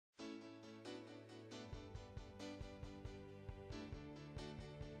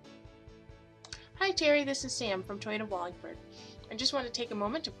Hi Terry, this is Sam from Toyota of Wallingford. I just want to take a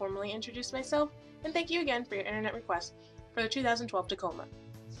moment to formally introduce myself and thank you again for your internet request for the 2012 Tacoma.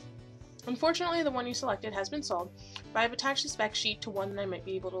 Unfortunately, the one you selected has been sold, but I have attached a spec sheet to one that I might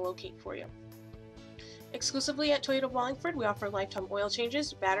be able to locate for you. Exclusively at Toyota of Wallingford, we offer lifetime oil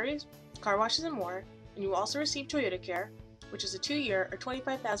changes, batteries, car washes, and more, and you will also receive Toyota Care, which is a 2-year or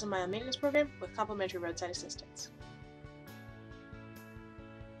 25,000-mile maintenance program with complimentary roadside assistance.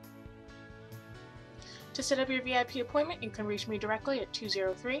 To set up your VIP appointment, you can reach me directly at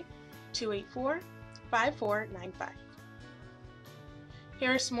 203-284-5495.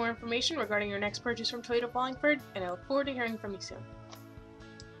 Here is some more information regarding your next purchase from Toyota of Wallingford, and I look forward to hearing from you soon.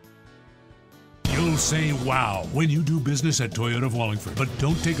 You'll say wow when you do business at Toyota of Wallingford, but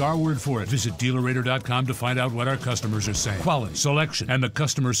don't take our word for it. Visit DealerRater.com to find out what our customers are saying. Quality, selection, and the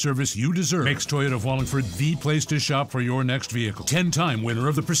customer service you deserve makes Toyota of Wallingford the place to shop for your next vehicle. 10-time winner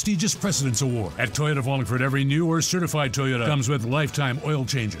of the prestigious President's Award. At Toyota of Wallingford, every new or certified Toyota comes with lifetime oil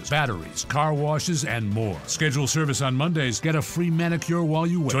changes, batteries, car washes, and more. Schedule service on Mondays. Get a free manicure while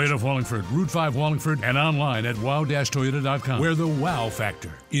you wait. Toyota of Wallingford, Route 5 Wallingford, and online at wow-toyota.com, where the wow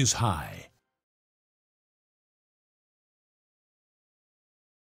factor is high.